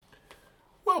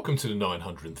Welcome to the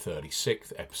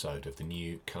 936th episode of the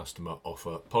New Customer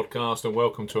Offer podcast, and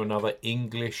welcome to another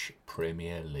English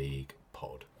Premier League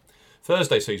pod.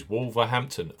 Thursday sees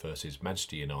Wolverhampton versus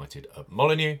Manchester United at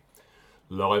Molineux.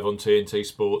 Live on TNT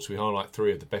Sports, we highlight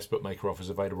three of the best bookmaker offers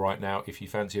available right now. If you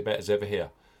fancy a bet as ever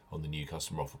here on the New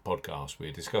Customer Offer podcast,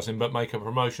 we're discussing bookmaker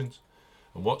promotions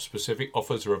and what specific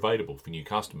offers are available for new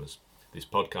customers. This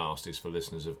podcast is for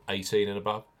listeners of 18 and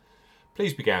above.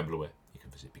 Please be gamble aware. You can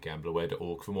visit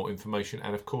begambleaware.org for more information,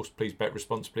 and of course, please bet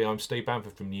responsibly. I'm Steve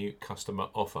Bamford from New Customer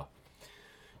Offer.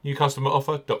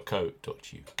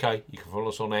 newcustomeroffer.co.uk. You can follow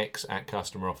us on X at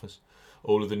Customer Offers.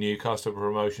 All of the new customer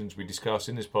promotions we discuss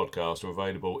in this podcast are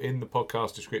available in the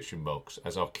podcast description box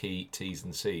as our key T's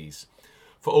and C's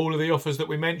for all of the offers that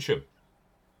we mention.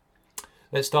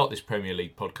 Let's start this Premier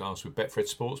League podcast with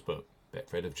Betfred Sportsbook.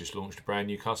 Betfred have just launched a brand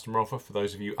new customer offer for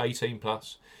those of you 18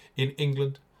 plus in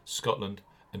England, Scotland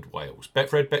and Wales.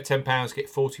 Betfred, bet £10, get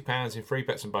 £40 in free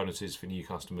bets and bonuses for new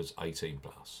customers 18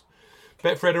 plus.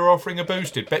 Betfred are offering a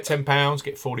boosted bet £10,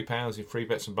 get £40 in free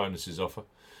bets and bonuses offer.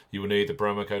 You will need the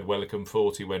promo code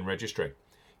WELCOME40 when registering.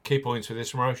 Key points for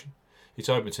this promotion: it's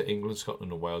open to England,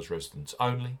 Scotland and Wales residents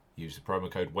only. Use the promo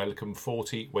code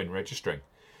WELCOME40 when registering.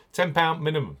 £10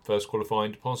 minimum first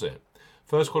qualifying deposit.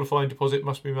 First qualifying deposit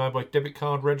must be made by debit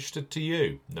card registered to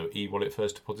you. No e-wallet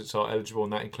first deposits are eligible,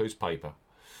 and that includes paper.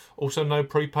 Also, no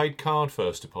prepaid card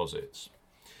first deposits.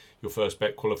 Your first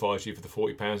bet qualifies you for the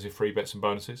 £40 in free bets and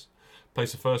bonuses.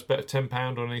 Place a first bet of £10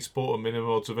 on any sport and minimum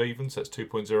odds of evens, that's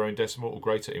 2.0 in decimal or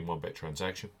greater in one bet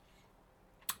transaction.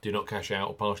 Do not cash out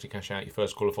or partially cash out your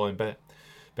first qualifying bet.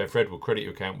 Betfred will credit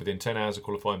your account within 10 hours of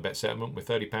qualifying bet settlement with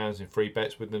 £30 in free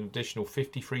bets with an additional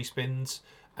 50 free spins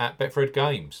at Betfred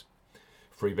Games.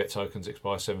 Free bet tokens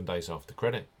expire 7 days after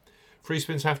credit. Free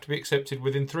spins have to be accepted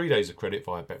within 3 days of credit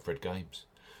via Betfred Games.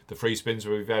 The free spins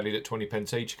will be valued at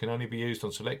 20p each, can only be used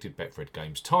on selected Betfred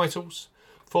Games titles.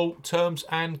 Full terms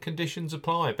and conditions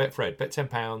apply. Betfred, bet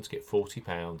 £10, get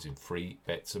 £40 in free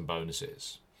bets and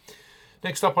bonuses.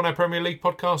 Next up on our Premier League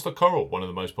podcast are Coral, one of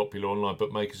the most popular online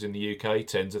bookmakers in the UK.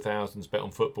 Tens of thousands bet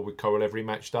on football with Coral every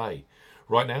match day.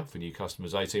 Right now, for new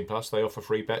customers 18 plus, they offer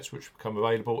free bets which become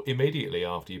available immediately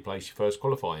after you place your first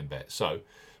qualifying bet. So,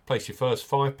 place your first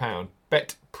 £5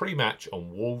 bet pre-match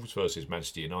on Wolves versus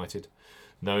Manchester United,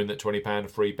 knowing that £20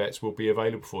 of free bets will be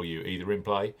available for you either in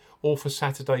play or for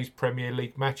Saturday's Premier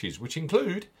League matches, which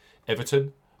include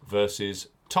Everton versus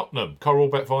Tottenham. Coral,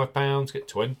 bet £5, get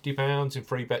 £20 in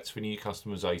free bets for new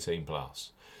customers 18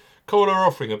 plus. Coral are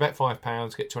offering a bet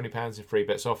 £5, get £20 in free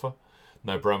bets offer.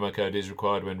 No promo code is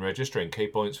required when registering. Key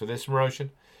points for this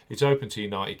promotion: it's open to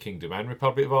United Kingdom and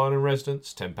Republic of Ireland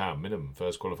residents. £10 minimum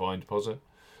first qualifying deposit.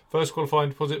 First qualifying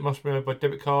deposit must be made by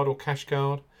debit card or cash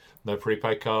card. No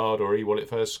prepaid card or e-wallet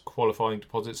first qualifying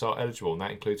deposits are eligible, and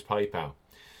that includes PayPal.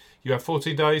 You have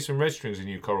 14 days from registering as a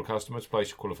new Coral customer to place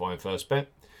your qualifying first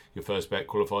bet. Your first bet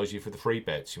qualifies you for the free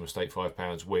bets. You must stake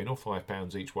 £5 win or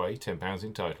 £5 each way, £10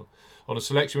 in total, on a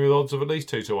selection with odds of at least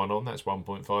 2 to 1 on, that's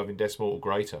 1.5 in decimal or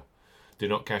greater. Do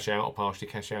not cash out or partially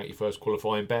cash out your first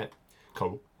qualifying bet.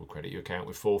 Coral will credit your account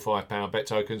with 4 £5 bet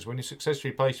tokens when you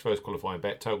successfully place your first qualifying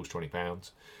bet, totals £20.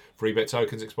 Free bet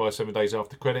tokens expire 7 days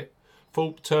after credit.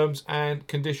 Full terms and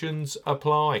conditions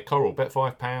apply. Coral, bet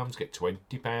 £5, get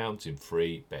 £20 in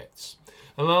free bets.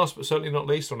 And last but certainly not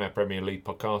least on our Premier League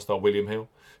podcast are William Hill,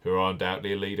 who are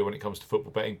undoubtedly a leader when it comes to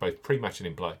football betting, both pre-match and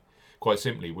in play. Quite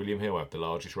simply, William Hill have the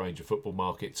largest range of football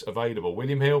markets available.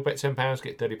 William Hill, bet £10,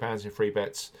 get £30 in free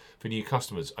bets for new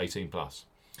customers 18 plus.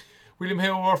 William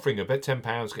Hill are offering a bet £10,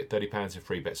 get £30 in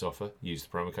free bets offer. Use the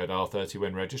promo code R30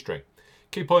 when registering.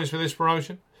 Key points for this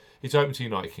promotion: it's open to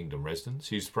United Kingdom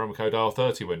residents. Use the promo code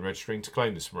R30 when registering to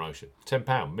claim this promotion.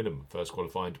 £10 minimum first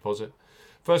qualifying deposit.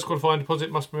 First qualifying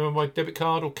deposit must be made by debit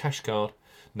card or cash card.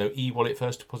 No e-wallet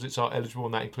first deposits are eligible,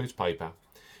 and that includes PayPal.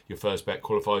 Your first bet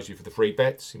qualifies you for the free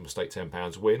bets. You must stake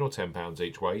 £10 win or £10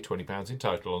 each way, £20 in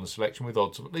total, on a selection with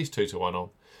odds of at least 2 to 1 on.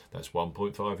 That's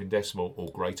 1.5 in decimal or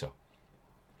greater.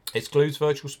 Excludes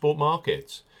virtual sport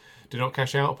markets. Do not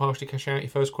cash out or partially cash out your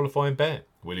first qualifying bet.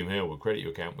 William Hill will credit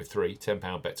your account with 3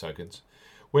 £10 bet tokens.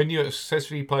 When you have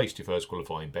successfully placed your first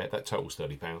qualifying bet, that totals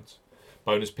 £30.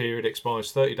 Bonus period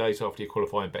expires 30 days after your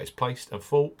qualifying bet is placed, and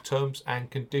full terms and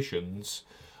conditions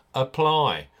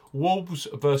apply. Wolves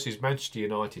versus Manchester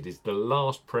United is the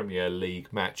last Premier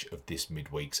League match of this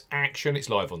midweek's action. It's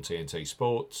live on TNT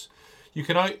Sports. You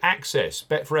can access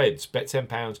Betfred's bet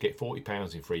 £10, get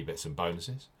 £40 in free bets and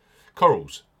bonuses.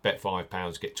 Coral's bet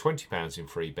 £5, get £20 in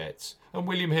free bets. And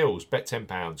William Hill's bet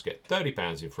 £10, get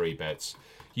 £30 in free bets.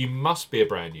 You must be a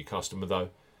brand new customer though.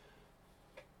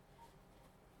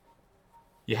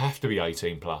 You have to be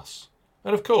 18 plus.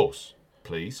 And of course,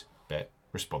 Please bet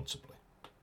responsibly.